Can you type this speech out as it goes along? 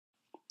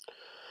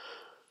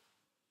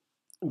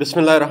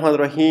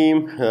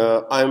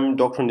Bismillahirrahmanirrahim. I'm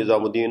Dr.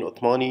 Nizamuddin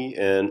Uthmani,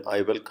 and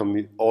I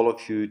welcome all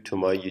of you to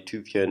my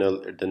YouTube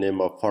channel at the name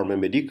of Pharma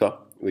Medica,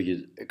 which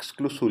is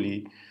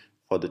exclusively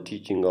for the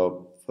teaching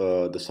of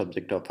the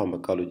subject of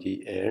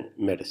pharmacology and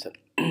medicine.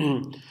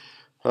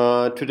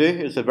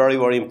 Today is a very,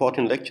 very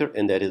important lecture,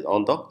 and that is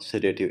on the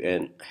sedative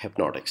and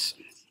hypnotics.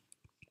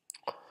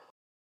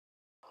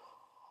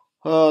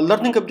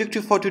 Learning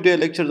objective for today's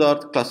lectures are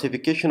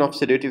classification of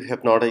sedative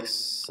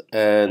hypnotics,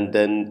 and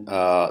then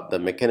the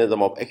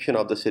mechanism of action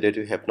of the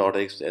sedative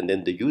hypnotics, and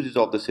then the uses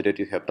of the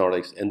sedative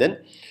hypnotics, and then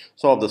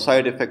some of the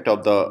side effect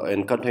of the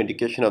and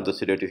contraindication of the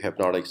sedative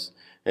hypnotics,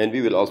 and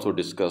we will also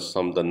discuss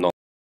some of the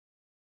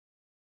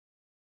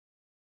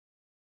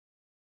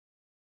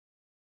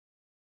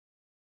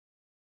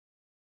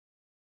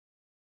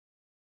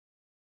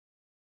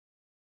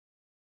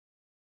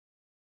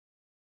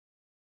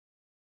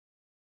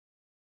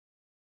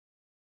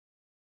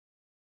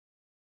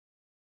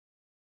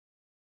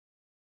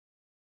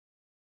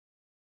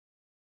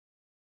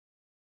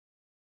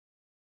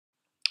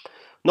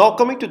Now,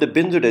 coming to the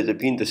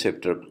benzodiazepine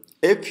receptor,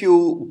 if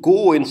you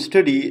go and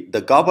study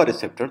the GABA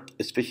receptor,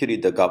 especially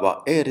the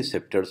GABA A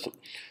receptors,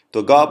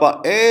 तो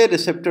GABA A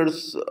receptors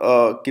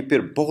के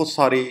फिर बहुत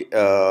सारे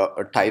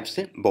types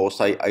हैं, बहुत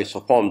सारे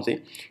isoforms हैं.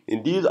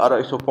 And these are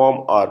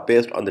isoform are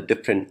based on the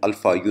different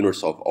alpha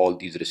units of all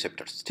these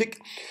receptors. ठीक,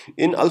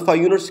 इन alpha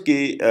units के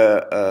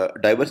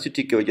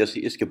diversity की वजह से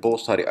इसके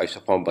बहुत सारे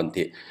isoform बनते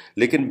हैं.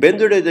 लेकिन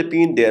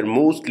benzodiazepine they are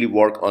mostly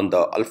work on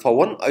the alpha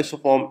 1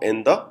 isoform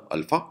and the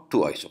alpha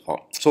 2 isoform.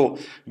 So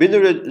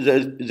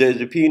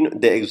benzodiazepine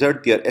they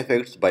exert their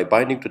effects by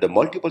binding to the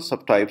multiple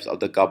subtypes of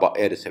the GABA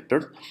A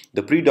receptors.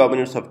 The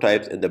predominant subtypes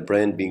in the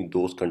brain being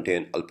those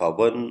contain alpha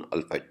 1,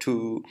 alpha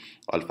 2,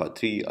 alpha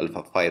 3,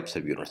 alpha 5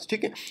 subunits.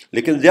 ठीक है,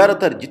 लेकिन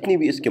ज़्यादातर जितनी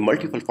भी इसके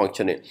multiple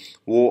function है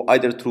वो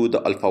either through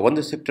the alpha 1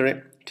 receptor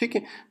है. ठीक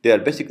है, they are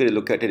basically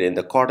located in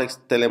the cortex,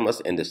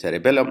 thalamus and the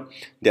cerebellum.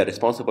 They are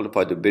responsible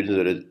for the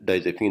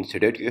benzodiazepine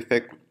sedative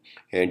effect,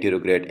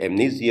 anterograde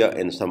amnesia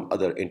and some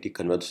other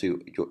anticonvulsive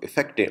जो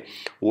effect है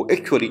वो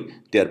actually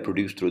they are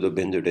produced through the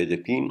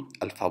benzodiazepine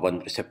alpha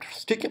 1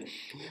 receptors. ठीक है,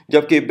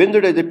 जबकि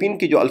benzodiazepine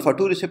की जो alpha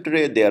 2 receptor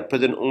है they are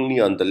present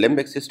only on the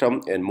limbic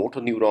system and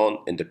motor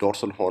neuron and the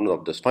dorsal horn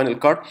of the spinal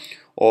cord.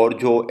 और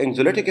जो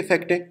anxiolytic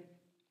effect है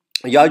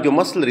या जो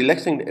मसल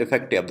रिलैक्सिंग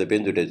इफेक्ट है of the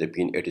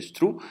benzodiazepine it is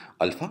through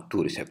alpha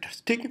 2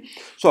 receptors. ठीक है,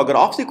 सो अगर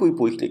आपसे कोई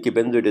पूछ ले कि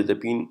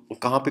बेंजोडाइजेपिन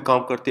कहाँ पे काम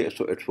करते हैं,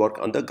 so it's work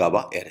on the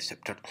GABA A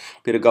receptor.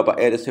 फिर गाबा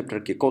ए रिसेप्टर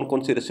के कौन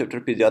कौन से रिसेप्टर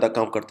पे ज़्यादा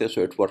काम करते हैं,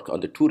 so it's work on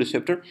the 2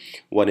 receptor.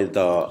 One is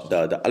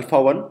the alpha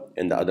 1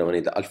 and the other one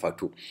is the alpha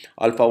 2.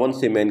 Alpha 1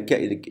 से मेन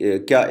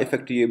क्या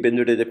इफेक्ट ये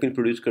बेंजोडाइजेपिन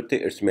प्रोड्यूस करते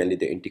हैं, it's mainly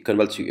the anti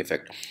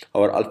effect.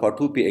 और अल्फा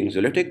 2 पे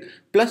एंग्जोलिटिक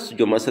प्लस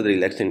जो मसल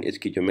रिलैक्सिंग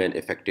इसकी जो मेन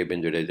इफेक्ट है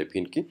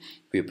बेंजोडाइजेपिन की,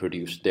 we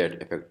produce that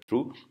effect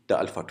through the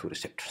alpha 2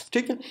 receptors.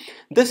 ठीक है,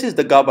 this is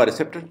the GABA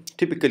receptor.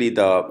 Typically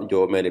the जो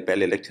मैंने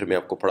पहले लेक्चर में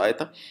आपको पढ़ाया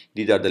था,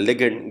 these are the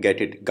ligand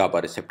gated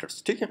GABA receptors.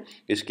 ठीक है,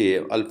 इसके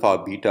अल्फा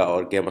बीटा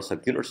और gamma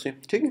subunits हैं.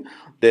 ठीक है,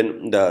 then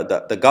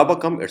the GABA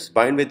come it's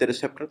bind with the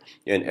receptor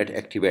and it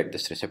activate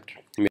this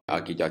receptor. मैं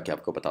आगे जाके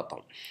आपको बताता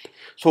हूँ.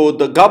 So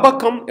the GABA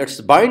come it's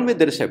bind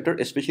with the receptor,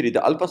 especially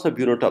the alpha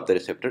subunit of the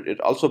receptor.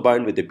 It also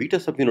bind with the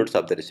beta subunits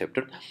of the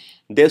receptor.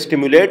 They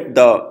stimulate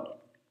the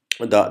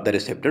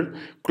receptor.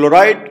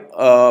 Chloride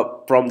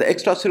from the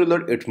extracellular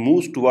it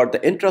moves toward the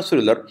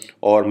intracellular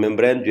और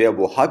membrane जो है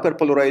वो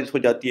hyperpolarize हो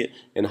जाती है.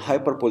 and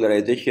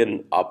hyperpolarization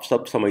आप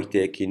सब समझते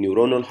हैं कि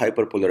neuronal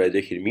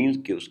hyperpolarization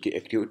means कि उसकी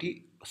activity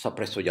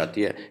suppress हो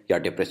जाती है या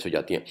depress हो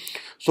जाती है.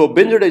 So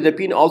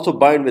benzodiazepine also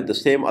bind with the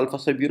same alpha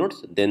subunits.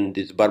 Then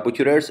these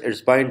barbiturates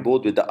it's bind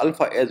both with the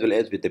alpha as well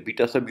as with the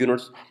beta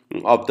subunits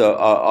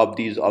of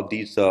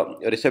these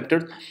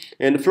receptors.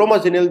 And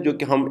flumazenil जो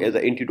कि हम as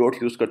a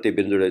antidote use करते हैं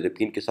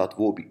benzodiazepine के साथ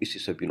वो भी इसी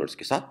subunits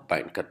के साथ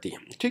bind करती है.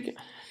 ठीक है,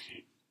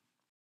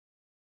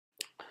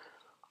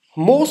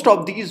 most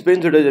of these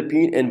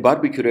benzodiazepine and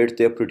barbiturates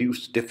they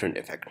produce different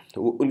effect.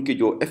 तो उनकी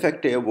जो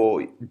effect है वो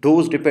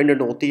dose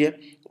dependent होती है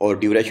और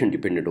duration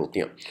dependent होती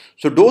हैं.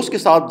 So dose के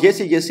साथ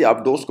जैसे जैसे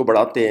आप dose को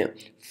बढ़ाते हैं,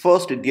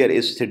 first there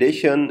is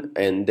sedation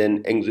and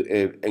then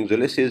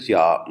anxiolysis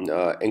या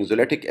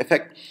anxiolytic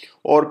effect,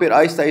 और फिर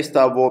आहिस्ता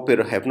आहिस्ता वो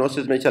फिर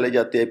hypnosis में चले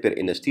जाते हैं, फिर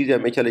anesthesia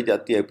में चले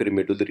जाते हैं, फिर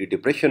medullary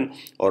depression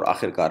और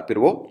आखिरकार फिर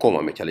वो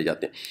कोमा में चले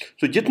जाते हैं.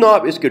 So जितना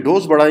आप इसके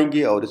डोज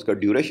बढ़ाएंगे और इसका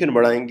ड्यूरेशन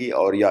बढ़ाएंगे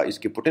और या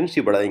इसकी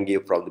पोटेंसी बढ़ाएंगे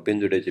from the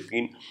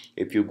benzodiazepine,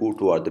 if you go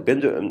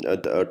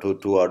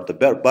toward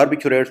the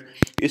barbiturates,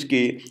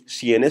 इसकी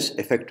CNS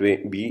इफेक्ट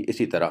में भी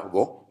इसी तरह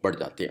वो बढ़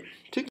जाते हैं.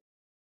 ठीक,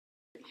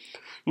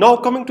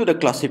 now coming to the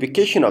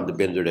classification of the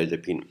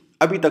benzodiazepine.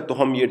 अभी तक तो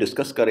हम ये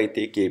डिस्कस कर रहे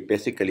थे कि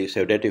बेसिकली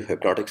सेडेटिव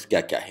हिप्नोटिक्स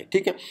क्या क्या है.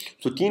 ठीक है,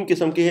 सो 3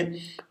 किस्म के हैं,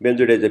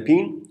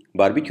 benzodiazepine,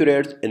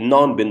 barbiturates and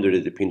non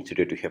benzodiazepine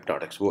sedative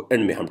hypnotics. वो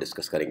एंड में हम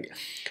डिस्कस करेंगे.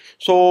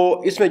 सो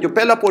इसमें जो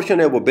पहला पोर्शन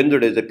है वो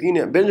बेंजोडाइजेपिन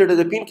है.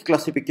 बेंजोडाइजेपिन की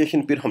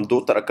क्लासिफिकेशन फिर हम 2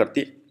 तरह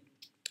करते हैं.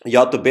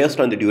 या तो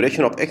based on the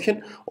duration of action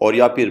और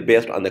या फिर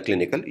based on the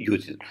clinical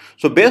uses.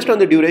 So based on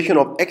the duration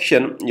of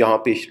action यहाँ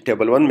पे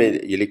टेबल 1 में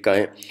ये लिखा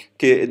है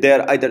कि they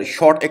are either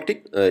short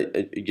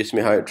acting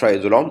जिसमें है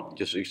ट्राइजोलॉम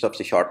जो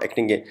सबसे शॉर्ट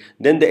एक्टिंग है,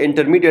 देन द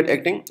इंटरमीडिएट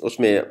एक्टिंग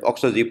उसमें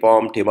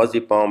ऑक्साजिपाम,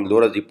 टेमाजिपाम,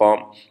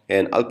 लोराजिपाम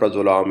एंड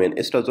अल्प्राजोलाम एंड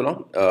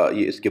एस्ट्राजोलाम,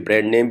 ये इसके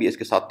ब्रांड नेम भी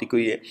इसके साथ लिखी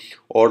हुई है।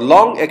 और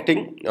लॉन्ग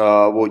एक्टिंग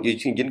वो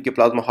जिनकी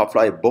प्लाज्मा हाफ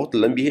लाइफ बहुत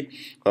लंबी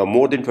है,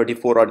 मोर देन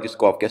 24 आवर,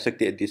 जिसको आप कह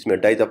सकते हैं, जिसमें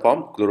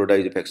diazepam,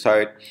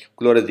 क्लोरोडाइजिपेक्साइड,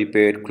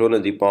 clorazepate,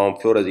 clonazepam,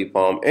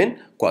 florazepam, and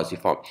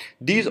quazepam.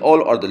 These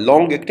all are the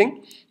long acting,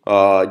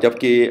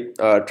 जबकि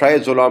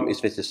ट्राइजोलाम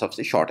इसमें से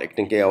सबसे शॉर्ट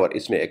एक्टिंग है, और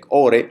इसमें एक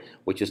और है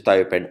which is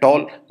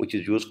थायोपेंटोल which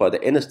is use for the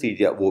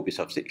anaesthesia, वो भी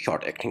सबसे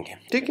शॉर्ट एक्टिंग है।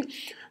 ठीक है,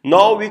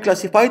 now we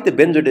classify the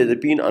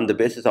benzodiazepine on the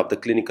basis of the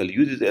clinical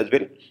uses as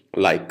well,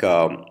 like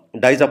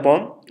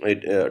diazepam,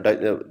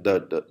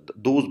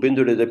 those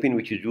benzodiazepine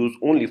which is used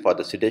only for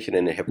the sedation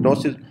and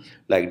hypnosis,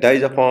 like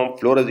diazepam,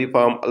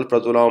 florazepam,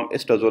 alprazolam,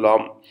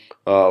 estazolam,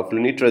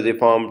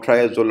 flunitrazepam,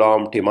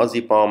 triazolam,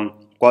 temazepam,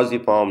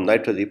 क्वाजिपाम,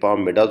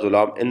 नाइट्रोजिपाम,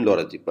 midazolam,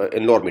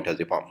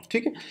 एनलोरमिटाजिपाम।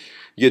 ठीक है,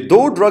 ये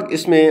दो drug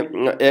इसमें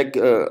एक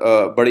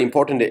बड़े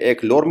important है,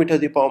 एक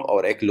लोरमिटाजिपाम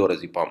और एक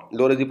लोराजिपाम।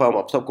 लोराजिपाम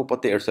आप सबको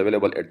पता है, it's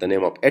available at the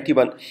name of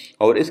 81,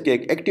 और इसके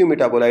एक एक्टिव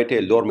मेटाबोलाइट है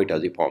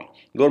लोरमिटाजिपाम।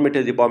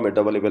 लोरमिटाजिपाम is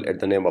available at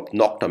the name of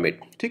नॉक्टामेट।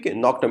 ठीक है,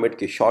 नॉक्टामेट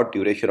की शॉर्ट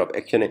ड्यूरेशन ऑफ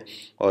एक्शन है,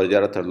 और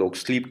ज़्यादातर लोग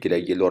स्लीप के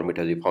लिए ये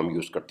लोरमिटाजिपाम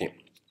यूज़ करते हैं।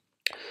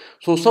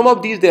 So some of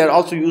these they are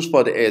also used for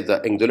the as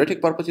anxiolytic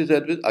purposes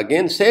as well.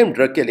 Again same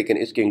drug है, लेकिन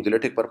इसके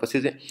anxiolytic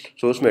purposes है।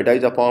 So उसमें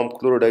diazepam,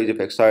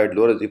 chlorodiazepam,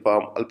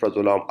 lorazepam,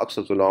 alprazolam,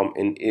 oxazolam,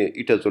 and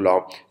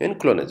etazolam, and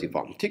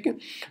clonazepam. ठीक है,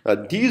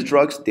 these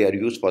drugs they are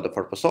used for the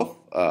purpose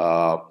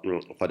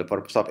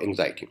of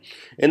anxiety,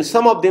 and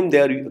some of them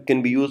they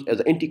can be used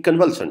as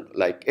anticonvulsant,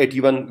 like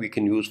 81 we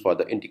can use for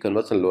the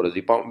anticonvulsant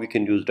lorazepam, we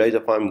can use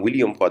diazepam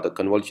William for the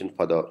convulsion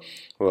for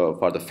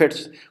the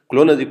fits,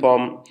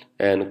 clonazepam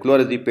and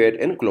clorazepate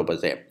and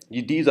clobazam.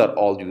 These are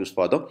all used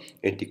for the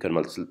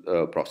anticonvulsant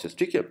process.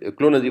 ठीक है,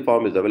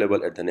 clonazepam is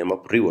available at the name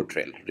of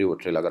Rivotril.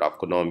 Rivotril अगर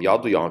आपको नाम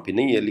याद हो, यहाँ पे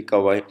नहीं है लिखा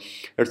हुआ है,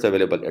 it's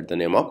available at the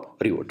name of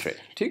Rivotril.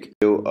 ठीक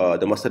है,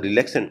 the muscle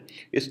relaxant,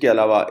 इसके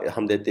अलावा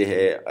हम देते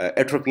हैं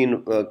एट्रोपिन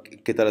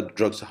की तरह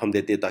ड्रग्स हम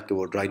देते हैं ताकि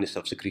वो ड्राइनेस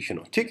ऑफ सिक्रीशन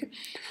हो। ठीक है,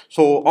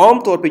 सो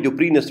आमतौर पे जो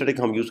प्री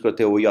एनेस्थेटिक हम यूज़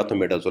करते हैं वो या तो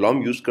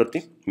मिडाजोलाम यूज़ करते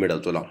हैं,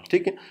 मिडाजोलाम,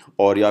 ठीक है,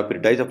 और या फिर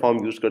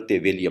डाइजापाम यूज़ करते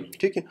हैं वेलियम,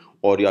 ठीक है,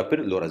 और या फिर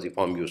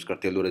लोराजिपाम यूज़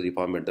करते हैं।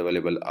 लोराजिपाम eight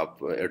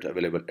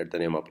available at the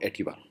name of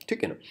 81।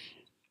 ठीक है ना।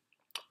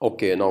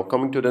 Okay, now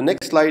coming to the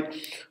next slide,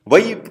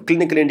 वही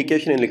क्लिनिकल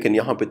इंडिकेशन है, लेकिन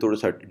यहाँ पे थोड़ा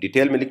सा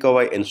डिटेल में लिखा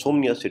हुआ है।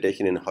 Insomnia,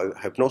 sedation and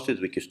हाइप्नोसिस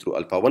which is through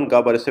alpha 1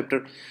 Gauba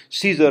receptor,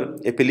 scissor,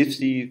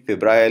 epilepsy,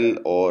 febrile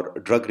और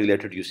ड्रग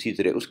रिलेटेड जो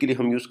सीजर है उसके लिए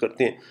हम यूज़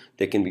करते हैं।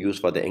 They can be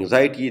use for the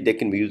anxiety, they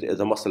can be use as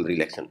a muscle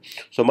relaxation.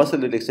 So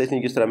muscle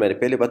relaxation जिस तरह मैंने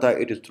पहले बताया,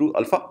 it is through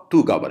alpha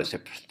 2 Gauba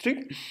receptor.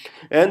 ठीक,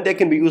 and they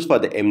can be use for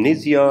the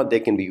amnesia, they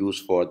can be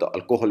use for the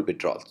alcohol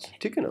withdrawals.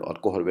 ठीक है ना,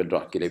 alcohol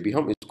withdrawal के लिए भी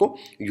हम इसको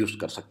यूज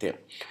कर सकते हैं।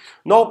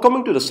 Now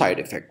coming to the side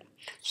effect,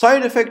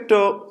 side effect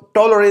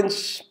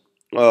tolerance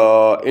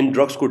in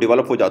drugs को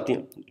डेवलप हो जाती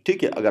हैं।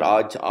 ठीक है, अगर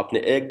आज आपने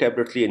एक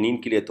टैबलेट लिए नींद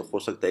के लिए, तो हो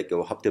सकता है कि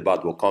वो हफ्ते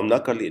बाद वो काम ना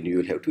कर ले, you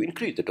will have to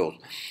increase the dose.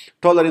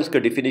 Tolerance का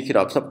डेफिनेशन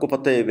आप सबको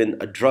पता है, when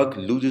a drug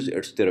loses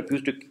it's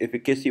therapeutic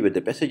efficacy with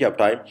the passage of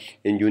time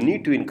and you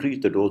need to increase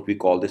the dose, we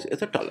call this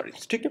as a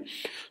tolerance. ठीक है,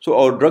 सो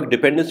और drug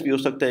dependence भी हो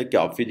सकता है कि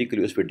आप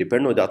फिजिकली उस पर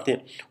डिपेंड हो जाते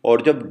हैं,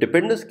 और जब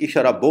डिपेंडेंस की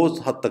शरह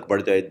बहुत हद तक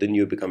बढ़ जाए, then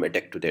you become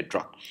addict to that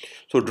drug.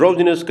 So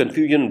drowsiness,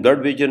 confusion,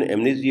 blood vision,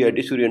 amnesia,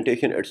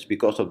 disorientation, it's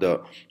because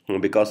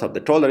of the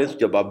tolerance.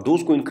 जब आप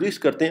डोज को इंक्रीज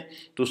करते हैं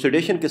तो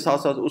सेडेशन के साथ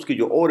साथ उसकी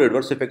जो और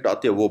एडवर्स इफेक्ट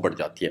आते हैं वो बढ़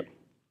जाती है।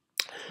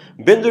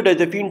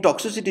 बेंजोडाइजेपिन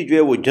टॉक्सिसिटी जो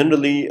है वो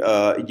जनरली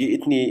ये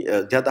इतनी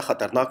ज़्यादा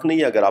खतरनाक नहीं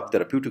है अगर आप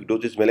थेरेप्यूटिक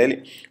डोजेस में ले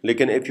लें,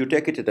 लेकिन if you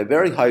take it at a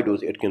very high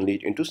dose it can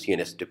lead into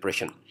CNS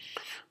depression.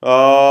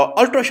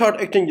 Ultra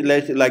short acting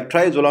like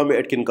ट्राइजोलाम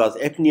it can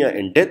cause apnoea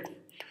and death.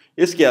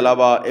 इसके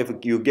अलावा if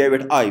you gave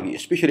it ivy,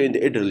 specially in the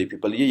elderly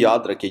people, ये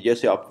याद रखिए,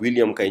 जैसे आप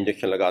William का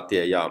injection लगाते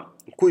हैं या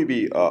कोई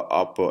भी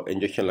आप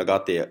इंजेक्शन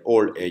लगाते हैं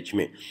ओल्ड एज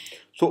में,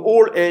 सो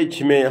ओल्ड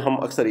एज में हम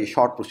अक्सर ये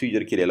शॉर्ट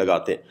प्रोसीजर के लिए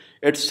लगाते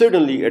हैं। It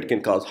suddenly it can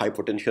cause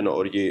hypotension,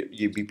 और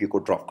ये बीपी को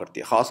ड्रॉप करती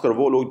है। खासकर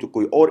वो लोग जो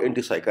कोई और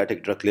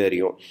एंटीसाइकोटिक ड्रग ले रही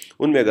हो,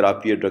 उनमें अगर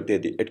आप ये ड्रग दे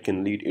दें, it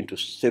can lead into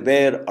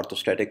severe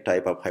orthostatic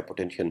type of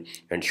hypotension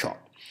and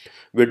shock.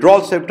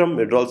 Withdrawal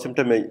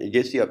symptom में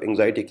जैसी आप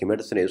एंग्जाइटी की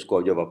मेडिसिन है,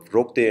 इसको जब आप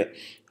रोकते हैं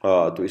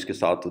तो इसके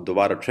साथ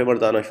दोबारा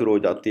ट्रेमर आना शुरू हो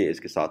जाती है,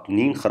 इसके साथ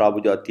नींद खराब हो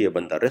जाती है,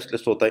 बंदा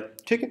रेस्टलेस होता है।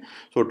 ठीक है,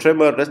 सो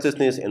tremor,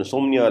 restlessness,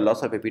 insomnia,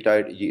 loss of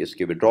appetite, ये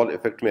इसके विड्रॉल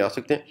इफेक्ट में आ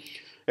सकते हैं।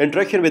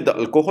 Interaction with the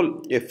alcohol,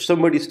 if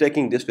somebody is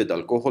taking this with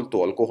alcohol,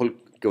 तो अल्कोहल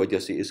की वजह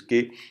से इसके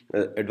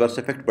एडवर्स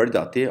इफेक्ट बढ़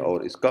जाते हैं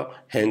और इसका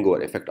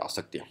हैंगओवर इफेक्ट आ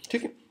सकते हैं।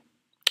 ठीक है,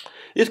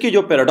 इसकी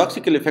जो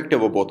पैराडॉक्सिकल इफेक्ट है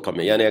वो बहुत कम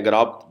है, यानी अगर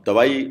आप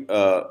दवाई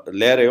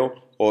ले रहे हो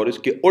और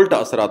इसके उल्टा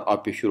असरात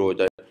आप पे शुरू हो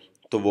जाए,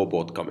 तो वो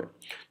बहुत कम है।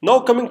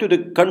 Now coming to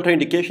the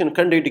contraindication.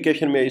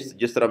 Contraindication में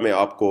जिस तरह मैं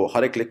आपको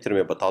हर एक लेक्चर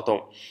में बताता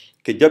हूँ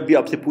कि जब भी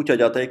आपसे पूछा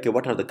जाता है कि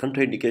what are the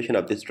contraindication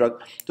of this drug,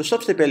 तो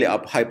सबसे पहले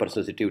आप हाइपर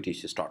सेंसिटिविटी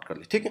से स्टार्ट कर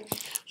लें, ठीक है।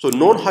 So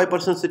non hyper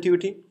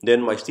sensitivity,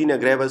 then myasthenia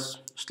gravis,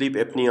 sleep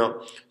apnoea,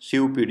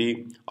 COPD,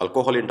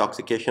 alcohol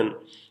intoxication,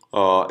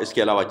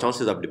 इसके अलावा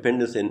chances of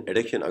dependence in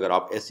addiction. अगर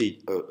आप ऐसी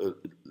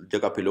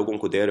जगह पे लोगों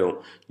को दे रहे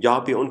हो जहाँ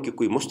पे उनकी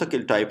कोई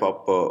मुस्तकिल टाइप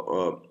ऑफ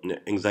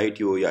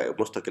एंग्जाइटी हो या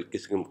मुस्तकिल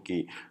किस्म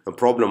की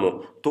प्रॉब्लम हो,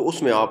 तो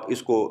उसमें आप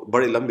इसको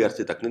बड़े लंबे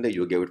अरसे तक नहीं दें,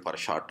 you give it for a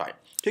short time,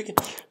 ठीक है।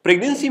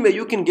 प्रेगनेंसी में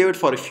you can give it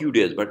for a few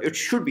days, but it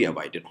should be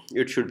avoided,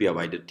 it should be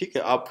avoided, ठीक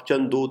है। आप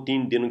चंद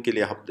 2-3 दिनों के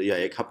लिए हफ्ते या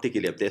एक हफ्ते के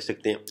लिए आप दे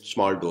सकते हैं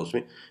स्मॉल डोज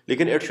में,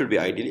 लेकिन it should be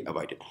ideally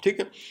avoided, ठीक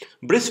है।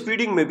 ब्रेस्ट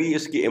फीडिंग में भी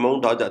इसकी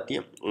अमाउंट आ जाती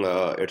है,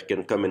 it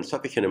can come in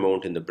sufficient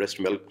amount in the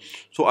breast milk,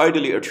 so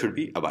ideally it should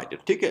be avoided,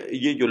 ठीक है।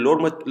 ये जो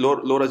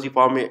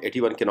लोराज़ेपाम में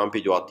 81 के नाम पे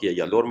जो आती है,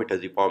 या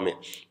लोरमेटाज़ेपाम में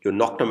जो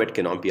नॉक्टामेट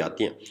के नाम पे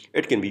आती हैं,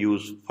 it can be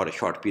use for a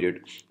short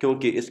period,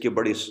 क्योंकि इसकी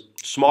बड़ी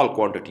स्मॉल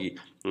क्वांटिटी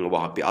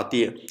वहाँ पे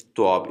आती है,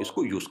 तो आप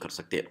इसको यूज़ कर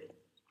सकते हैं।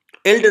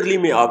 एल्डरली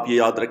में आप ये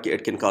याद रखें,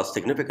 it can cause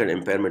significant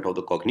impairment of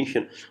the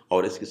cognition,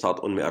 और इसके साथ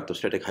उनमें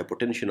ऑर्थोस्टैटिक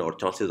हाइपोटेंशन और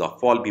चांसेस ऑफ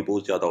फॉल भी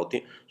बहुत ज़्यादा होते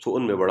हैं, सो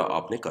उनमें बड़ा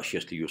आपने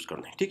कॉशियसली यूज़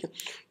करना है, ठीक है।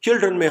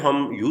 चिल्ड्रन में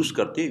हम यूज़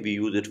करते हैं, we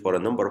use it for a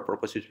number of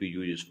purposes, we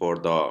use it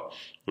for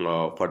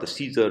the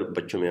seizure,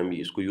 बच्चों में हम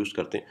इसको यूज़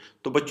करते हैं,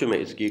 तो बच्चों में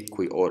इसकी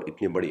कोई और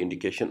इतनी बड़ी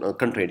इंडिकेशन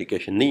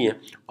कंट्राइंडिकेशन नहीं है,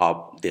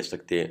 आप दे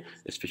सकते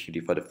हैं स्पेशली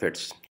फॉर द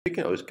फिट्स, ठीक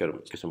है, और इस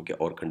किस्म के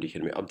और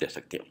कंडीशन में आप दे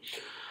सकते हैं।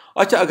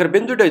 अच्छा, अगर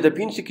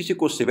बेंजोडाइज़ेपिन से किसी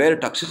को सिवियर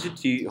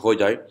टॉक्सिसिटी हो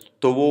जाए,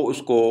 तो वो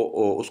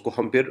उसको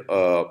हम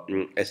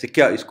फिर ऐसे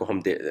क्या इसको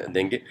हम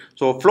देंगे।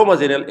 सो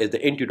फ्लोमाजेनल is the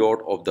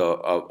antidote of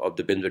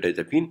the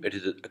बेंजोडाइज़ेपिन, it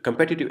is a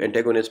competitive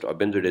antagonist of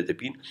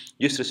बेंजोडाइज़ेपिन।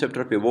 जिस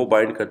रिसेप्टर पे वो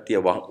बाइंड करती है,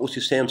 वहाँ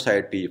उसी सेम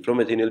साइड पे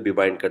फ्लोमाजेनल भी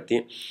बाइंड करती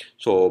है।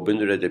 सो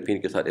बेंजोडाइज़ेपिन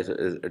के साथ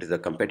it is a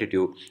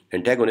competitive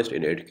antagonist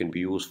and it can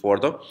be use for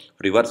the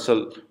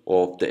reversal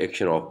of the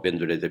action of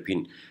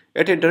बेंजोडाइज़ेपिन.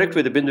 It interacts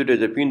with the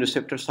benzodiazepine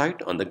receptor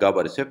site on the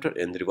GABA receptor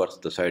and reverses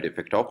the side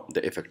effect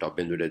of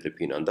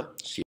benzodiazepine on the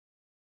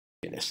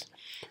CNS.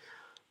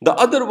 The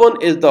other one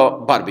is the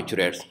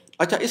barbiturates.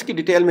 अच्छा, इसकी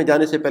detail में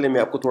जाने से पहले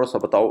मैं आपको थोड़ा सा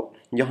बताऊँ,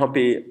 यहाँ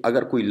पे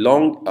अगर कोई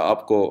लॉन्ग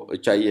आपको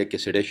चाहिए कि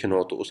सेडेशन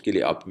हो, तो उसके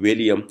लिए आप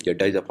वेलियम या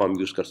डाइज़ापाम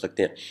यूज़ कर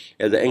सकते हैं।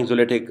 एज ए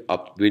एंग्जोलेटिक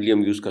आप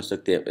वेलियम यूज़ कर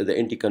सकते हैं, एज ए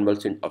एंटी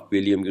कन्वल्सेंट आप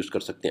वेलियम यूज़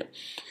कर सकते हैं।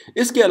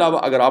 इसके अलावा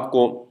अगर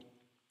आपको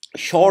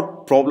शॉर्ट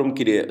प्रॉब्लम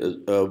के लिए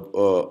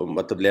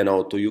मतलब लेना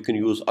हो, तो you can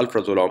use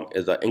अल्फ्राजोलाम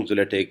as a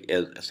एंग्जोलेटिक,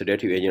 as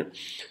sedative agent.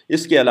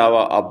 इसके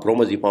अलावा आप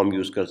ब्रोमाज़ेपाम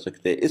यूज़ कर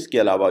सकते हैं। इसके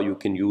अलावा you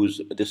can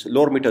use this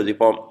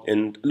लोरमेटाज़ेपाम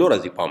and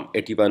लोराज़ेपाम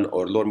 81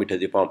 और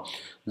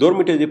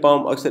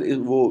लोरमेटाज़ेपाम अक्सर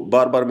वो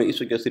बार बार मैं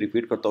इस वजह से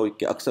रिपीट करता हूँ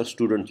कि अक्सर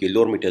स्टूडेंट ये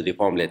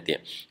लोरमेटाज़ेपाम लेते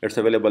हैं। It's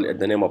available at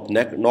the name of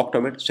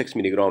नॉक्टामेट, 6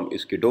 milligram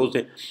इसकी डोज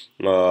है,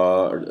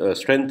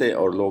 स्ट्रेंथ है,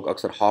 और लोग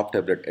अक्सर हाफ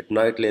टैबलेट एट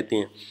नाइट लेते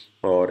हैं,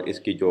 और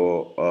इसकी जो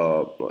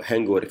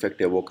हैंगओवर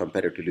इफेक्ट है वो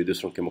कंपैरेटिवली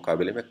दूसरों के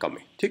मुकाबले में कम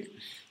है, ठीक।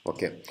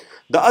 Okay,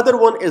 the other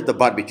one is the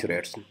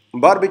barbiturates.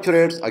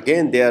 Barbiturates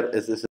again there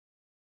is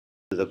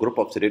a group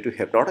of sedative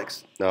hypnotics,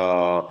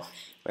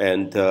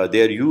 and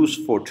they are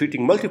used for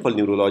treating multiple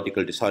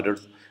neurological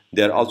disorders.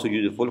 They are also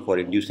useful for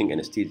inducing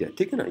anesthesia,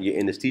 ठीक है ना, ये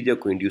anaesthesia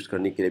को induce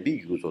करने के लिए भी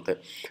use होता है।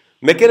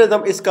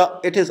 मैकेनिज्म इसका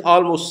it is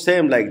almost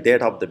same like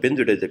that of the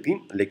बेंजोडाइज़ेपिन,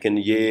 लेकिन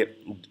ये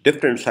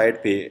डिफरेंट साइड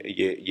पे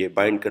ये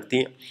बाइंड करती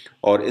हैं,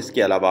 और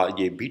इसके अलावा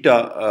ये बीटा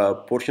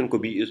पोर्शन को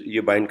भी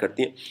ये बाइंड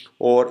करती हैं,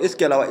 और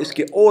इसके अलावा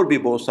इसके और भी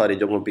बहुत सारे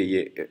जगहों पे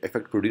ये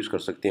इफेक्ट प्रोड्यूस कर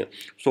सकते हैं।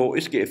 सो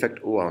इसके इफेक्ट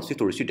वहाँ से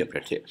थोड़ी सी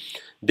डिफरेंट है।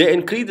 They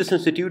increase the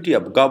sensitivity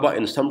of Gauba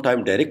and some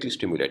time directly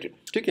stimulated,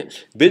 ठीक है।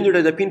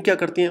 बेंजोडाइज़ेपिन क्या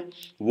करती हैं,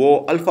 वो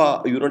अल्फा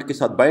यूनिट के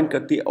साथ बाइंड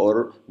करती है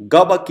और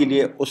गाबा के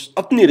लिए उस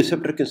अपनी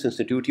रिसेप्टर की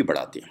सेंसिटिविटी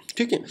बढ़ाती है,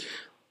 ठीक है।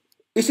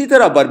 इसी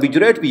तरह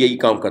बार्बिटुरेट भी यही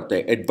काम करता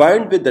है, it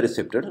bind with the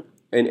receptor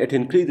and it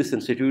increase the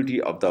sensitivity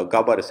of the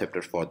GABA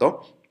receptor for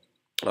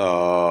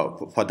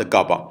the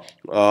GABA.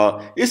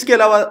 इसके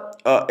अलावा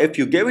if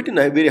you give it in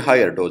very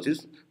higher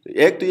doses,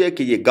 एक तो ये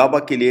कि ये गाबा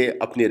के लिए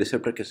अपने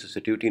रिसेप्टर की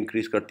सेंसिटिविटी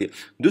इंक्रीज करती है,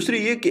 दूसरी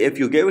ये कि if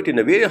you give it in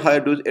a very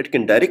higher dose it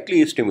can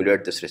directly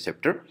stimulate this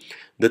receptor.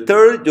 The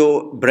third,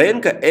 जो ब्रेन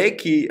का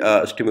एक ही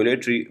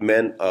स्टिमुलेटरी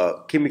मेन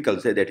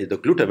केमिकल्स है, दैट इज द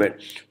ग्लूटामेट,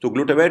 तो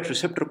ग्लूटामेट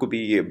रिसेप्टर को भी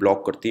ये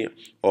ब्लॉक करती है,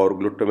 और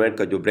ग्लूटामेट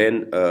का जो ब्रेन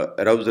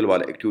अराउजल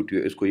वाला एक्टिविटी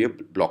है इसको ये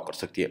ब्लॉक कर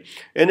सकती है।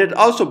 And it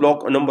also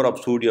block a number of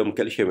sodium,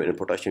 calcium and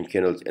potassium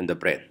channels in the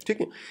brain,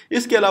 ठीक है।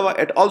 इसके अलावा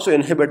it also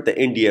inhibit the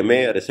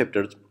NDMA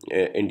receptors.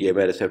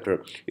 NDMA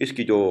receptor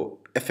इसकी जो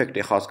इफेक्ट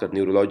है खासकर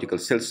न्यूरोलॉजिकल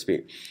सेल्स पे,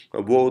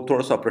 वो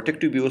थोड़ा सा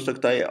प्रोटेक्टिव भी हो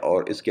सकता है,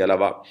 और इसके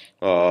अलावा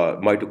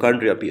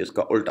माइटोकॉन्ड्रिया पे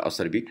इसका उल्टा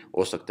असर भी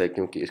हो सकता है,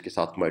 क्योंकि इसके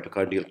साथ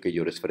माइटोकॉन्ड्रियल की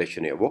जो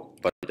रेस्पिरेशन है वो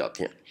बढ़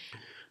जाती हैं।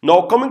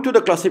 Now coming to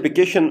the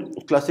classification,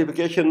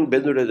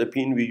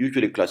 benzodiazepine we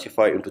usually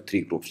classify into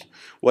three groups.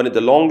 One is the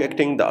long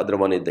acting, the other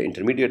one is the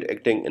intermediate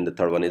acting, and the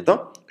third one is the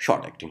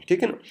short acting.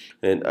 ठीक है ना?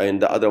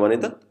 And the other one is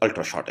the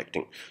ultra short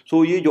acting.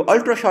 So ये जो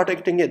ultra short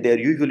acting है, they are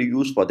usually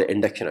used for the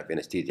induction of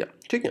anesthesia.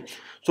 ठीक है?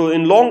 So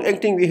in long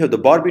acting we have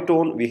the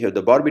barbitone, we have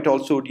the barbitol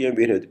sodium,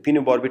 we have the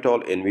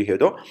phenobarbital, and we have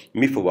the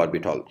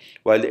mifebarbital.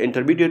 While the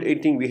intermediate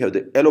acting we have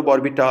the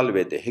allobarbital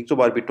with the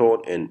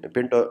hexobarbitone and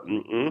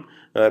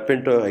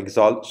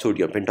pentohexal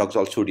sodium,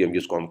 pentoxal sodium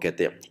जिसको हम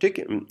कहते हैं, ठीक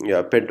है, या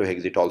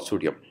pentohexitol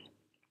sodium.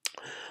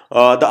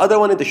 The other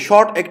one is the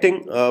short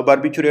acting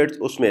barbiturates,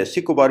 उसमें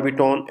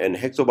sicobarbitone and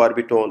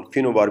hexobarbitone,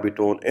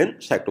 phenobarbital and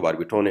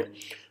cyclobarbitone है.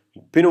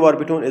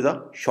 Phenobarbital is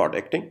a short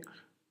acting,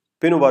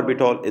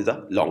 phenobarbital is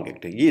a long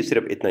acting. ये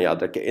सिर्फ इतना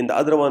याद रखें. In the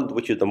other one,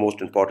 which is the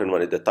most important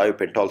one, is the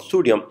thiopental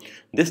sodium.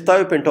 This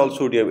thiopental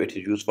sodium, it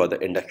is used for the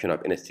induction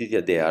of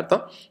anesthesia. They are the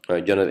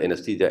general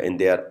anesthesia and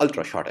they are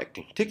ultra short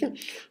acting. ठीक है?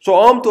 So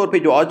आम तौर पे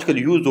जो आजकल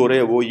use हो रहे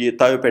हैं वो ये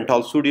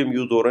thiopental sodium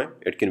यूज हो रहे हैं.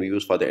 It can be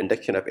used for the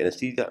induction of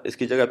anesthesia.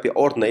 इसकी जगह पे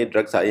और नए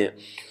ड्रग्स आए हैं.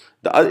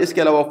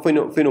 इसके अलावा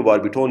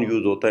phenobarbital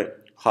यूज होता है,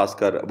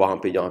 खासकर वहाँ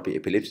पे जहाँ पे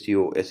एपिलेप्सी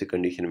हो, ऐसे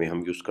कंडीशन में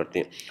हम यूज़ करते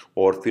हैं.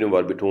 और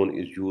phenobarbital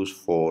is use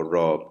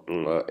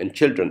for in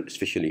children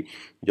specially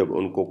जब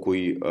उनको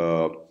कोई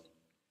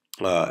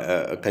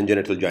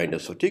कंजेनिटल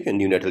जाइंटिस हो, ठीक है,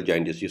 न्यूनेटल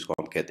जाइंटिस जिसको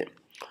हम कहते हैं.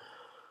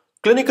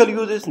 Clinical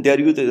uses, they are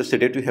used as a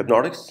sedative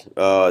hypnotics,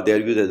 they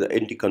are used as an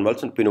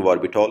anticonvulsant.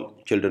 phenobarbital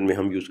children में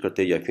हम यूज़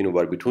करते हैं या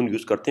phenobarbital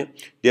यूज़ करते हैं.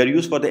 They are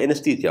used for the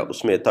anesthesia,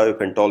 उसमें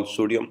thiopental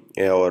sodium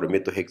और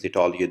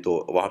methotrexatol ये तो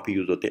वहाँ पे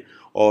यूज़ होते हैं.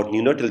 और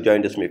neonatal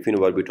jaundice में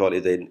phenobarbital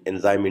is an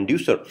enzyme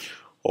inducer,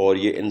 और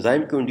ये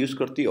एंजाइम को इंड्यूस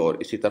करती है और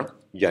इसी तरह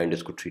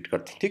जाइंटिस को ट्रीट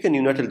करती है. ठीक है,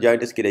 न्यूनेटल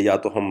जाइंटिस के लिए या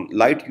तो हम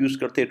लाइट यूज़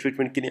करते हैं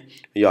ट्रीटमेंट के लिए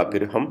या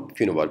फिर हम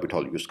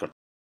phenobarbital यूज़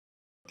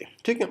करते हैं.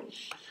 ठीक है.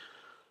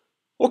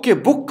 ओके,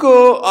 बुक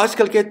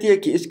आजकल कहती है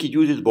कि इसकी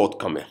यूजेस बहुत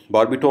कम है.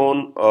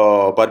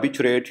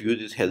 Barbiturate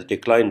uses has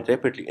declined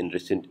rapidly in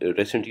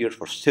recent years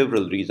for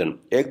several reasons.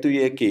 एक तो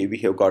ये है कि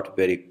we have got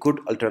very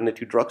good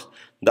alternative drugs.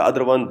 The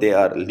other one, they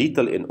are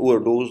lethal in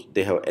overdose.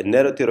 They have a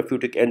narrow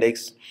therapeutic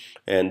index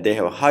and they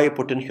have high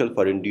potential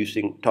for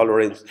inducing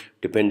tolerance,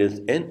 dependence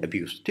and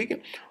abuse. ठीक है,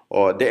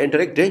 और they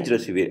interact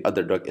dangerously with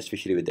other drugs,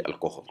 especially with the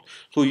alcohol.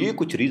 So ये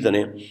कुछ reason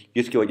है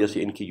जिसकी वजह से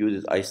इनकी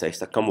यूजेस आहिस्ता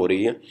आहिस्ता कम हो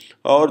रही है.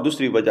 और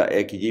दूसरी वजह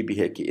है कि ये भी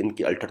है कि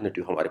इनकी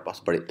अल्टरनेटिव हमारे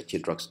पास बड़े अच्छे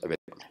ड्रग्स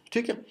अवेलेबल हैं.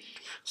 ठीक है.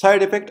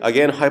 Side effect,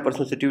 again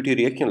hypersensitivity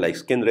reaction like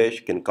skin rash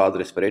can cause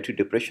respiratory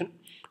depression.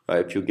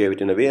 If you give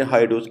it in a very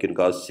high dose, can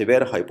cause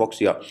severe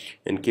hypoxia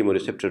and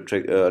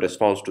chemoreceptor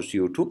response to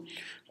CO2.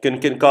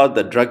 Can cause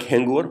the drug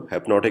hangover,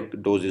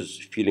 hypnotic doses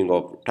feeling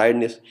of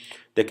tiredness.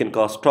 They can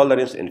cause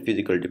tolerance and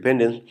physical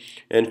dependence.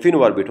 And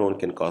phenobarbital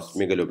can cause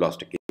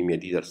megaloblastic anemia.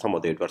 These are some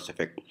of the adverse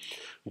effects.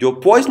 जो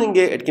poisoning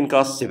है, it can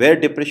cause severe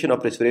depression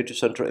of respiratory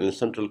center and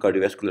central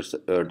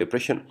cardiovascular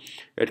depression.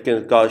 It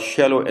can cause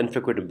shallow and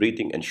frequent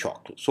breathing and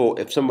shock. So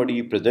if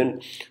somebody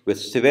present with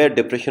severe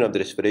depression of the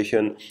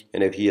respiration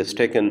and if he has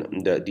taken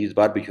these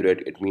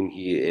barbiturate, it means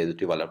he has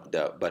developed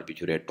the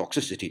barbiturate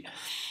toxicity.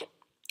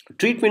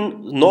 Treatment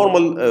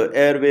normal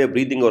airway,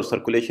 breathing और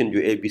circulation जो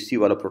ABC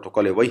वाला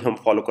protocol है वही हम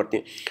follow करते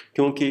हैं,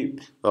 क्योंकि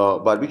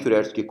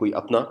barbiturates की कोई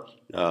अपना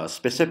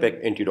स्पेसिफिक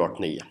एंटीडोट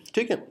नहीं है.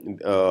 ठीक है,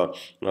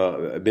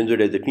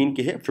 बेंजोडाइजेपिन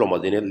की है,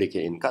 फ्लोमाजेनिल,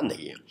 लेकिन इनका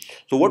नहीं है.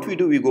 So what we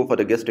do, we go for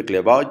the gastric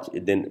लेवाज,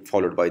 then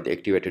followed by the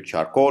activated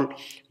charcoal.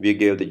 We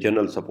give the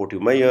general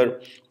supportive major,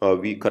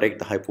 we correct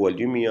the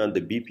हाइपोवोल्यूमिया,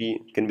 the BP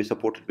can be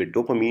supported with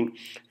dopamine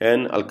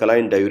and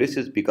alkaline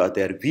diuresis because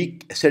they are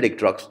weak acidic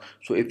drugs.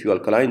 So if you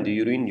alkaline the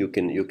urine, you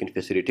can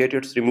facilitate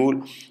its removal,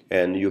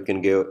 and you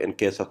can give, in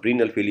case of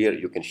renal failure,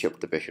 you can shift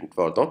the patient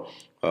for the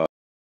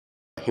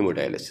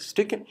hemodialysis.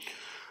 ठीक है.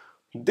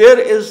 There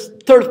is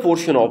third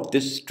portion of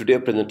this today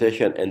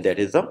presentation, and that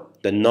is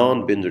the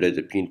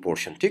non-benzodiazepine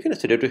portion. ठीक है ना.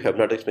 Sedative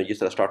hypnotics में जिस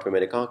तरह start में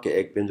मैंने कहा कि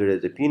एक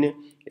benzodiazepine है,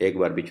 एक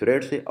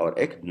barbiturates है और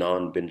एक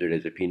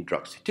non-benzodiazepine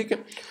drugs है. ठीक है.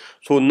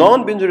 So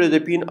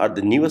non-benzodiazepine are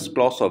the newest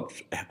class of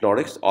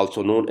hypnotics,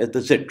 also known as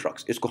the Z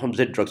drugs. इसको हम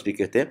Z drugs भी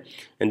कहते हैं.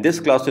 And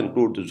this class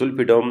include the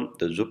zolpidem,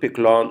 the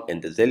zopiclone,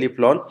 and the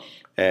zolpidem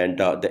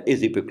and the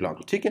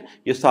azipiclone. ठीक है,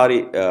 ये सारे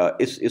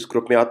इस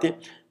ग्रुप में आते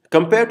हैं.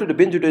 Compared to the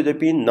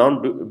benzodiazepine,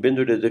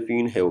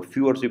 non-benzodiazepine have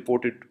fewer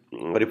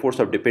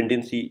reports of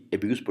dependency,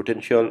 abuse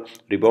potential,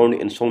 rebound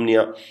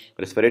insomnia,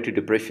 respiratory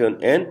depression,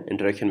 and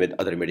interaction with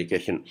other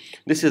medication.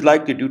 This is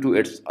likely due to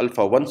its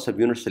alpha-1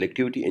 subunit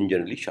selectivity and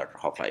generally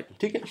shorter half-life.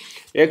 ठीक है,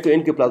 एक तो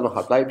इनके plasma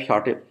half-life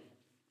short है.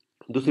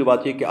 दूसरी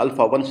बात ये कि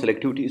अल्फा-1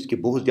 सेलेक्टिविटी इसकी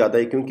बहुत ज़्यादा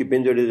है, क्योंकि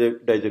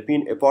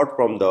benzodiazepine apart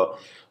from the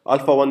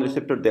अल्फा-1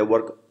 receptor they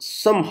work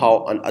somehow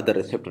on other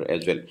receptor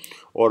as well.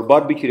 और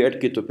बार्बिचुरेट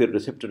की तो फिर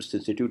रिसेप्टर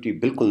सेंसिटिविटी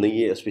बिल्कुल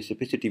नहीं है,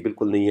 स्पेसिफिसिटी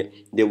बिल्कुल नहीं है,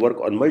 they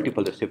work on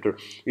multiple receptor.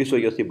 इस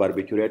वजह से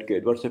बार्बिचुरेट के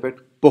एडवर्स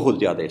इफेक्ट बहुत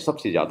ज़्यादा है,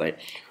 सबसे ज़्यादा है.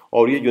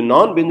 और ये जो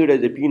नॉन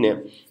बेंजोडाइजेपिन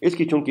है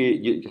इसकी चूंकि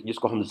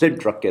जिसको हम जेड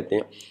ड्रग कहते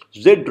हैं,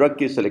 जेड ड्रग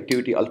की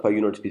सेलेक्टिविटी अल्फा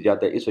यूनिट्स की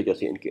ज़्यादा है, इस वजह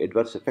से इनके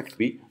एडवर्स इफेक्ट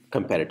भी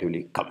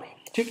कंपैरेटिवली कम है।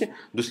 ठीक है,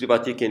 दूसरी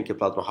बात ये कि इनके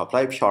प्लाज्मा हाफ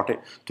लाइफ शॉर्ट है,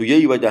 तो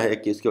यही वजह है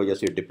कि इसकी वजह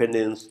से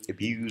डिपेंडेंस,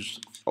 अब्यूज़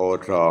और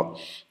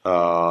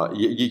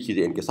ये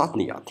चीज़ें इनके साथ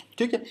नहीं आती।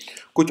 ठीक है,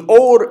 कुछ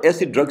और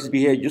ऐसी ड्रग्स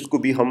भी है जिसको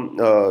भी हम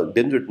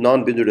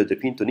नॉन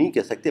बेंजोडाइजेपिन तो नहीं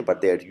कह सकते,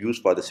 but they are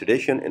use for the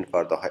sedation and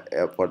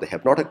for the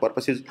hypnotic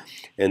purposes,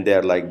 and they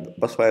are like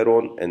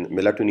बसपायरोन and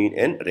melatonin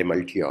and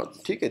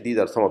रेमल्टियन। ठीक है, these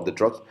are some of the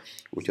drugs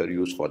which are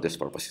use for this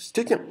purposes.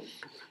 ठीक है,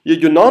 ये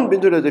जो non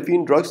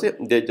benzodiazepine drugs है,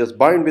 they just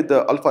bind with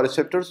the alpha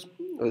receptors,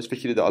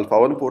 especially the alpha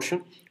 1 portion.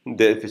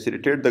 They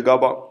facilitate the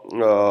GABA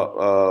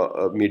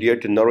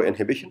mediated neural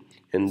inhibition,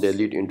 and they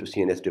lead into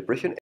CNS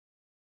depression.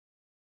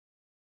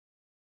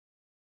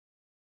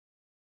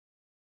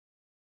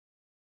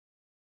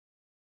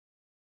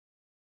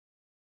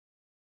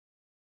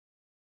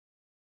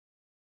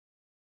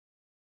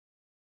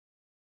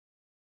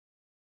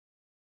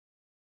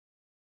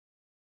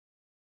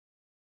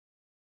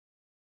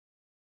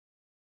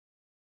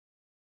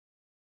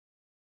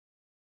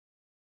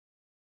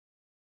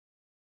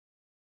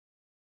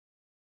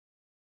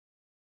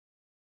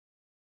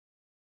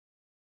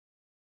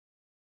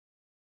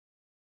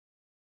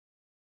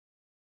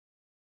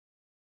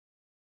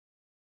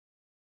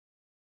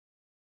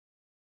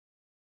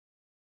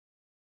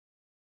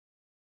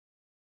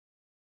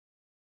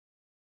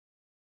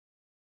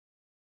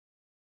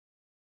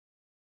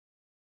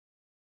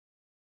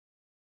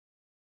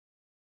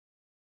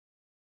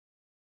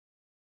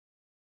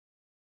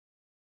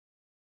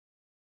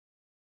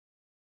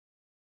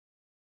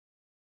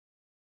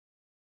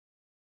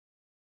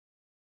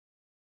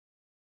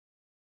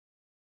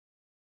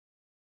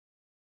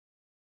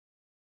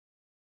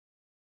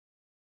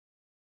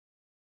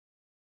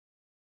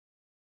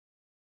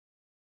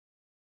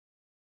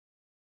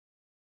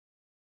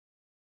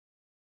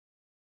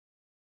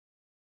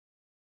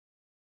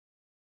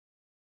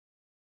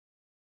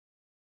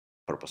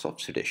 Purpose of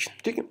sedation.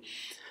 ठीक है,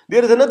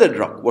 there is another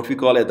drug what we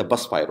call as the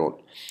buspirone.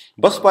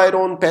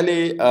 Buspirone पहले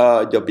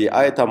जब ये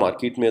आया था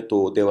market में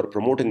तो they were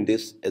promoting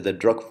this as a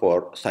drug for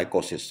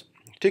psychosis.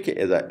 ठीक है,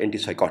 एज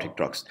एंटीसाइकोटिक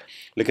ड्रग्स,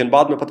 लेकिन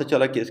बाद में पता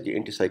चला कि इसकी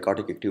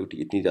एंटीसाइकोटिक एक्टिविटी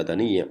इतनी ज़्यादा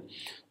नहीं है,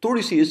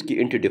 थोड़ी सी इसकी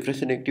एंटी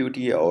डिप्रेशन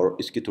एक्टिविटी है और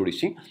इसकी थोड़ी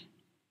सी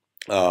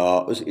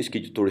इसकी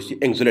थोड़ी सी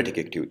एंग्जोलेटिक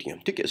एक्टिविटी है।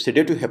 ठीक है,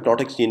 सेडेटिव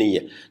हिप्नोटिक्स ये नहीं है,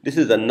 this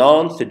is a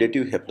non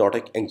sedative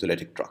hypnotic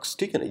एंग्जोलेटिक drugs.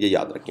 ठीक है ना, ये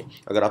याद रखें।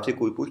 अगर आपसे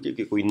कोई पूछे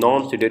कि कोई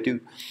नॉन सेडेटिव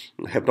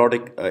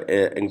हिप्नोटिक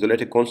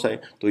एंग्जोलेटिक कौन सा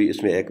है, तो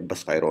इसमें एक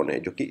बसपायरोन है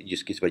जो कि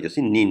जिसकी वजह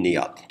से नींद नहीं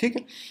आती। ठीक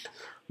है,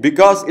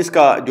 बिकॉज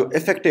इसका जो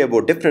इफेक्ट है वो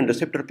डिफरेंट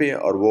रिसेप्टर पे,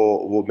 और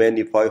वो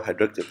मेनली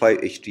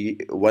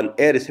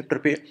 5-HT1A रिसेप्टर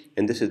पे,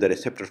 and this is the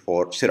receptor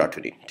for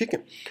serotonin. ठीक है,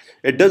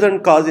 it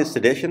doesn't cause A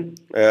sedation,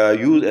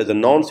 use as a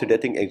non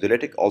सेडेटिंग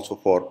एंग्जोलेटिक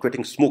also for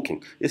quitting smoking.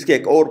 इसके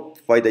एक और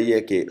फायदा ये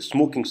है कि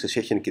स्मोकिंग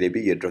सेसेशन के लिए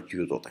भी ये ड्रग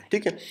यूज होता है।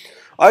 ठीक है,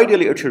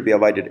 ideally it should be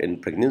avoided in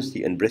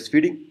pregnancy and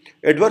breastfeeding.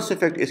 Adverse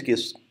effect इसके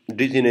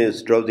dizziness,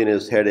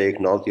 drowsiness, headache,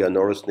 nausea,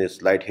 nervousness,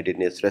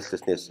 lightheadedness,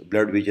 restlessness,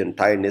 blurred vision,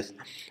 tiredness,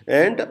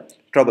 and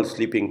trouble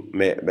sleeping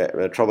में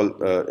trouble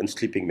in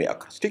sleeping में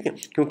occurs। ठीक है,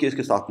 क्योंकि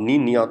इसके साथ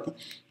नींद नहीं आती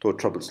तो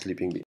trouble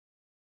sleeping भी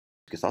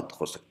इसके साथ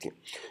हो सकती है।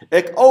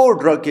 एक और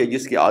ड्रग है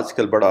जिसकी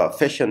आजकल बड़ा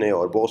फैशन है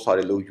और बहुत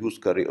सारे लोग यूज़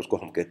कर रहे हैं, उसको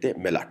हम कहते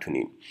हैं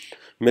मेलाटोनिन।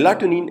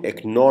 मेलाटोनिन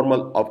एक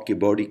नॉर्मल आपकी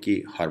बॉडी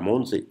की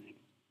हार्मोन से,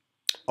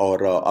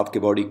 और आपके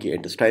बॉडी के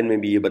इंटेस्टाइन में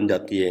भी ये बन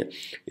जाती है,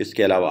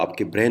 इसके अलावा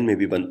आपके ब्रेन में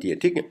भी बनती है।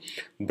 ठीक है,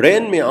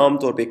 ब्रेन में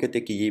आमतौर पे कहते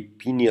हैं कि ये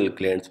पीनियल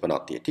ग्लैंड्स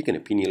बनाती है। ठीक है ना,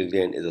 pineal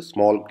gland is a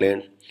small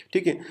gland.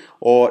 ठीक है,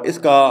 और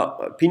इसका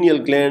पीनियल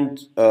ग्लैंड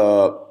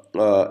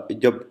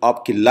जब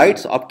आपकी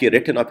लाइट्स आपके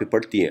रेटिना पे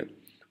पड़ती हैं,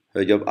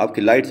 जब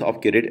आपकी लाइट्स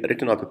आपके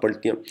रेटिना पे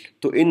पड़ती हैं,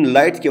 तो इन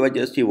लाइट्स की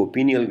वजह से वो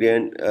पीनियल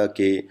ग्लैंड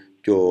के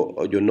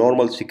जो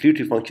नॉर्मल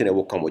सिक्रीटरी फंक्शन है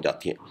वो कम हो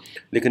जाती हैं।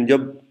 लेकिन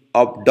जब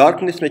आप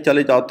डार्कनेस में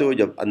चले जाते हो,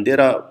 जब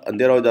अंधेरा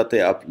हो जाता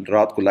है, आप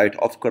रात को लाइट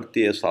ऑफ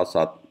करते हैं, साथ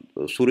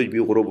साथ सूरज भी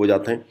गुरूब हो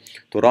जाता है,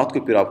 तो रात को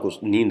फिर आपको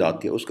नींद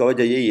आती है। उसका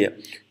वजह यही है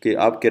कि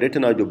आपके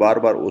रेटिना जो बार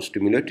बार वो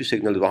स्टिमुलेटरी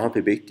सिग्नल वहाँ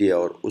पे भेजती है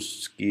और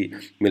उसकी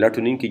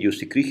मेलाटोनिन की जो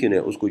सिक्रीशन है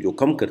उसको जो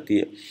कम करती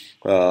है,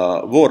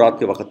 वो रात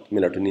के वक्त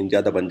मेलाटोनिन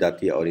ज़्यादा बन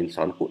जाती है और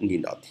इंसान को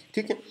नींद आती है।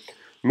 ठीक है,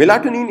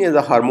 melatonin is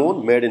a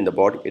hormone made in the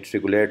body, it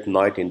regulate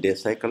night and day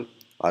cycle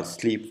और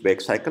sleep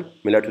wake cycle.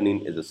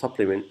 Melatonin is a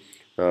supplement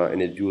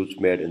and is used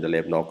made in the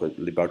lab now,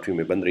 laboratory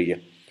में बन रही है।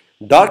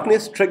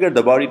 Darkness trigger the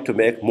body to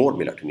make more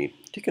melatonin.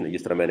 ठीक है ना,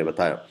 जिस तरह मैंने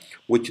बताया,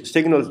 which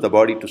signals the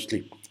body to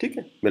sleep। ठीक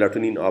है,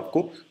 मेलाटोनिन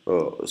आपको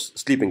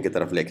स्लीपिंग की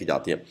तरफ लेके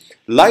जाती है।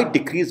 लाइट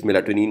डिक्रीज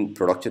मेलाटोनिन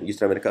प्रोडक्शन, जिस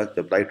तरह मैंने कहा,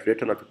 जब लाइट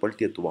रेटिना पे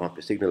पड़ती है तो वहाँ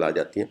पे सिग्नल आ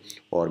जाती है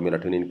और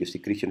मेलाटोनिन की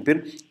सिक्रीशन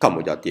फिर कम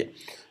हो जाती है।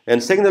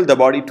 And signal the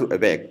body to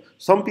awake.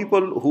 Some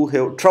people who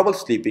have trouble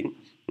sleeping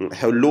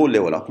have low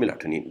level of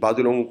melatonin. बाद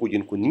लोगों को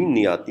जिनको नींद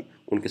नहीं आती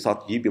उनके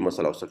साथ ये भी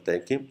मसला हो सकता है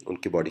कि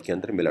उनकी बॉडी के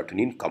अंदर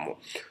मेलाटोनिन कम हो।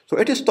 So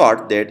it is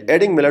thought that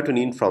adding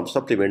melatonin from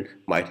supplement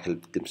might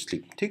help them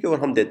sleep. ठीक है, और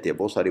हम देते हैं,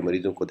 बहुत सारे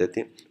मरीजों को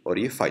देते हैं और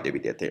ये फ़ायदे भी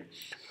देते हैं।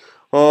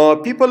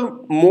 People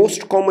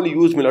most commonly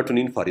use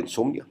melatonin for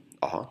insomnia.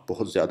 हाँ,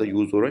 बहुत ज़्यादा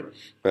यूज़ हो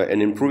रहा है।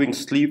 And improving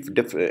sleep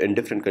in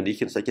different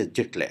condition such as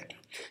jet lag.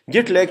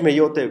 Jet lag में ये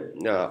होता है,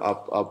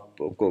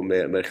 आपको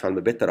मेरे ख्याल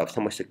में बेहतर आप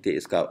समझ सकते हैं,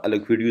 इसका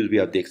अलग वीडियोज़ भी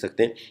आप देख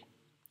सकते हैं।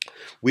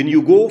 When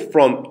you go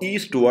from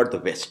east toward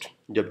the west,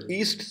 जब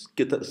ईस्ट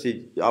की तरफ से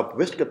आप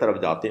वेस्ट की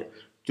तरफ जाते हैं,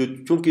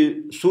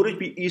 चूँकि सूरज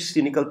भी ईस्ट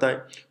से निकलता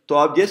है, तो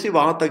आप जैसे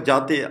वहाँ तक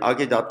जाते हैं,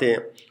 आगे जाते हैं,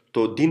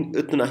 तो दिन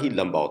इतना ही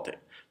लंबा होता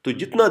है। तो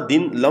जितना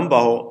दिन लंबा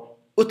हो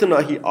उतना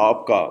ही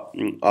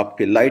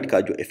आपके लाइट का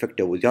जो इफेक्ट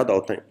है वो ज़्यादा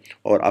होता है,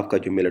 और आपका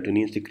जो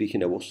मेलाटोनिन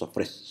सिक्रीशन है वो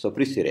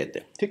सप्रेस से रहते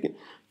हैं। ठीक है,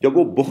 जब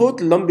वो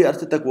बहुत लंबे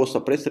अरसे तक वो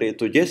सप्रेस रहे,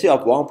 तो जैसे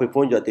आप वहाँ पे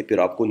पहुँच जाते फिर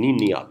आपको नींद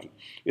नहीं आती।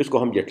 इसको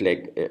हम जेट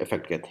लैग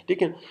इफेक्ट कहते हैं।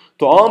 ठीक है,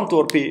 तो आम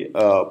तौर पे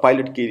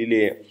पायलट के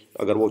लिए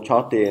अगर वो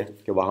चाहते हैं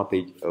कि वहाँ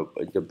पे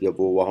जब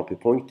वो वहाँ पे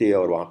पहुँचते हैं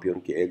और वहाँ पे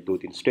उनके 1 2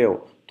 3 स्टे हो,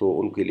 तो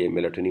उनके लिए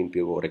मेलाटोनिन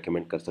पे वो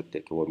रेकमेंड कर सकते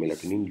हैं कि वो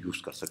मेलाटोनिन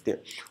यूज़ कर सकते हैं।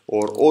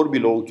 और भी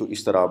लोग जो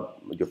इस तरह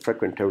जो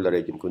फ्रिक्वेंट ट्रेवलर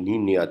है, जिनको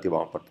नींद नहीं आती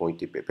वहाँ पर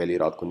पहुँचते पहली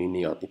रात को नींद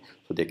नहीं आती,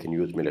 so they can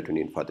use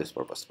melatonin for this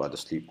purpose, for the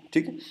sleep.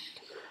 ठीक है,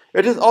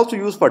 it is also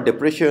used for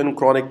depression,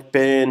 chronic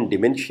pain,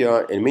 dementia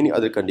and many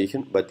other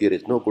conditions, but there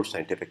is no good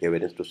scientific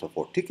evidence to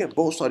support. ठीक है,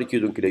 बहुत सारी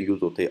चीज़ों के लिए use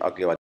होते हैं।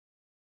 अगले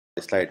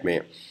वाले स्लाइड में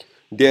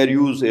their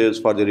use is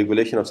for the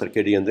regulation of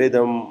circadian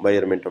rhythm,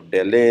 measurement of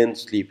day length,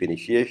 sleep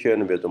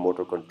initiation,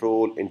 vasomotor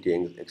control,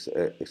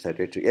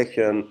 anti-excitatory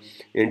action,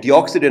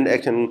 antioxidant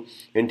action,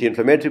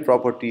 anti-inflammatory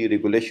property,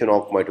 regulation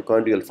of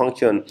mitochondrial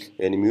function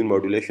and immune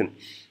modulation.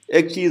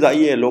 एक चीज़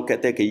आई है, लोग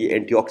कहते हैं कि ये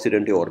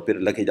antioxidant है, और फिर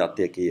लगे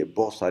जाते हैं कि ये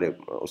बहुत सारे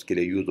उसके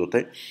लिए यूज़ होते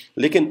हैं,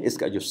 लेकिन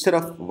इसका जो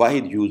सिर्फ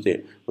वाहिद यूज़ है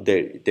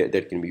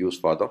that can be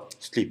use for the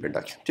sleep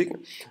induction. ठीक है,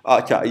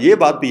 अच्छा ये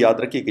बात भी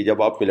याद रखिए कि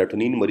जब आप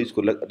मेलाटोनिन मरीज़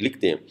को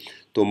लिखते हैं,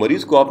 तो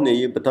मरीज़ को आपने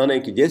ये बताना है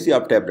कि जैसे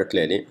आप टैबलेट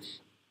ले लें,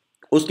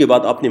 उसके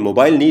बाद आपने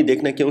मोबाइल नहीं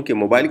देखना, क्योंकि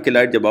मोबाइल की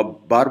लाइट जब आप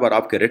बार बार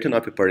आपके रेटिना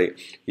पे पड़े,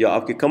 या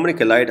आपके कमरे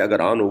की लाइट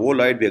अगर ऑन हो, वो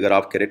लाइट भी अगर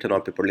आपके रेटिना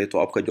पे पड़े, तो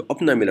आपका जो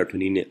अपना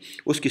मेलाटोनिन है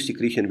उसकी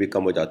सिक्रीशन भी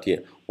कम हो जाती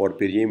है, और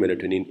फिर ये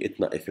मेलाटोनिन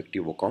इतना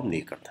इफेक्टिव वो काम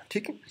नहीं करता।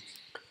 ठीक है,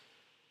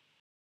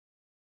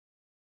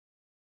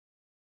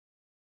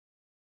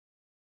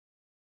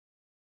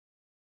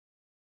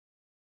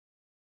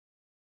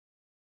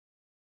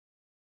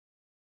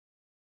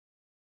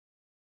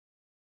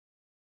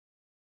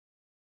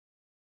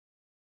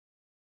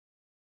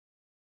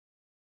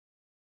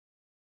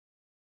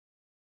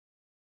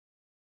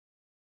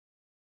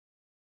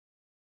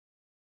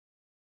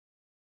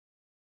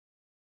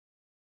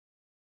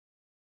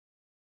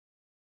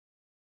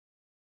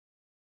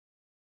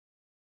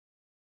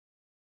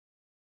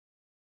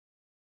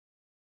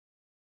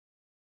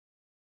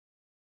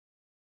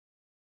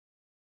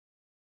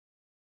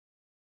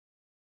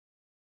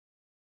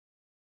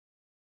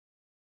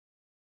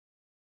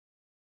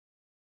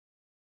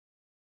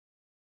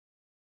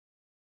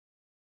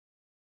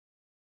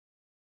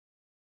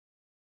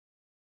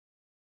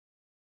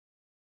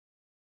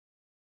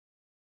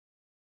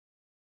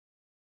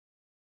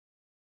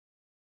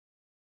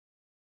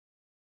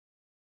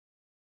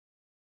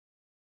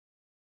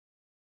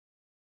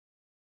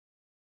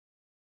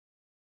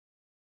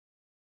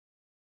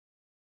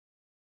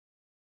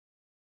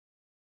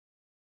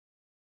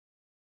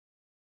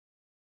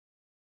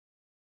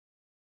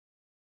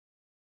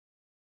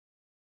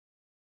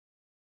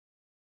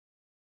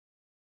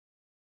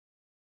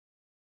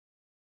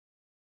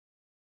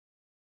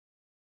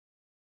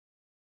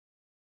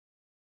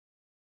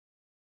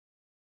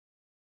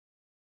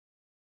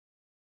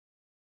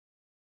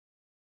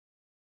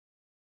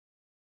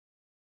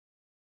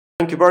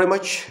 thank you very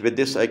much. With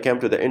this, I came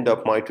to the end of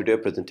my today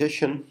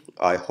presentation.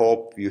 I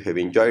hope you have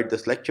enjoyed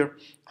this lecture.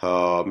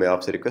 मैं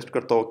आपसे रिक्वेस्ट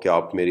करता हूँ कि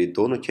आप मेरी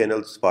दोनों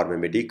चैनल्स फार्मा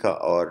मेडिका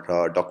और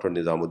डॉक्टर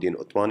निज़ामुद्दीन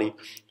उस्मानी,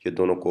 ये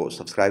दोनों को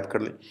सब्सक्राइब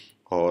कर लें,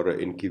 और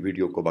इनकी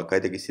वीडियो को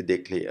बाकायदगी से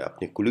देख लें,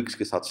 अपने कोलीग्स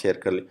के साथ शेयर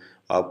कर लें।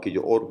 आपकी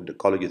जो और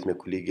कॉलेजेस में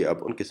खुली गई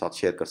आप उनके साथ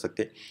शेयर कर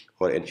सकते हैं,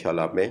 और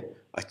इंशाल्लाह मैं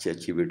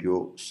अच्छी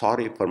वीडियो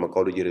सारे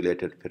फार्माकोलॉजी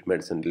रिलेटेड, फिर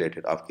मेडिसिन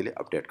रिलेटेड आपके लिए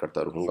अपडेट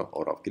करता रहूँगा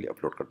और आपके लिए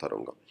अपलोड करता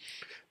रहूँगा।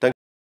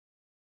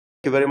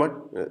 Thank you very much.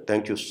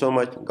 Thank you so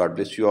much. God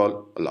bless you all.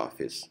 Allah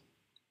Hafiz.